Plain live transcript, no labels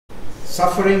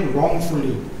suffering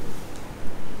wrongfully.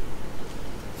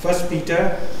 1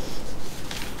 Peter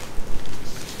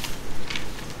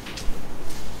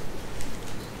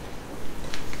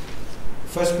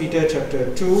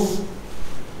chapter 2,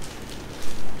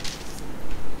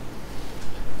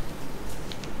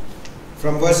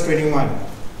 from verse 21.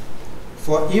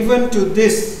 For even to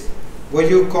this were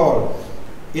you called.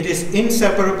 It is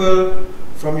inseparable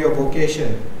from your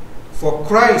vocation. For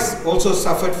Christ also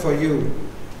suffered for you,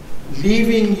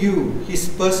 leaving you his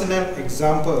personal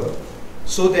example,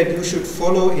 so that you should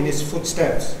follow in his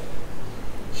footsteps.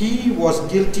 He was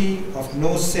guilty of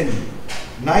no sin,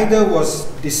 neither was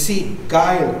deceit,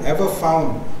 guile ever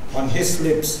found on his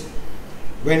lips.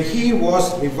 When he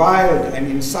was reviled and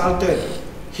insulted,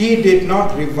 he did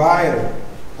not revile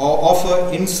or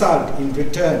offer insult in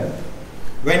return.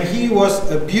 When he was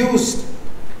abused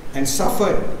and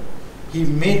suffered, he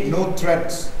made no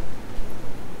threats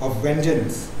of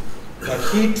vengeance, but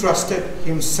he trusted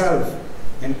himself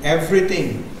and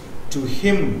everything to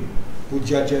him who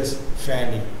judges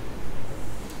fairly.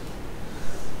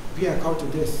 We are called to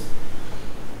this,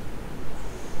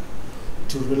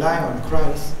 to rely on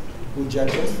Christ who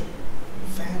judges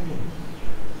fairly.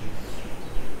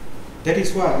 That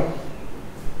is why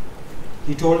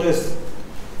he told us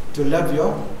to love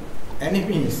your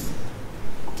enemies.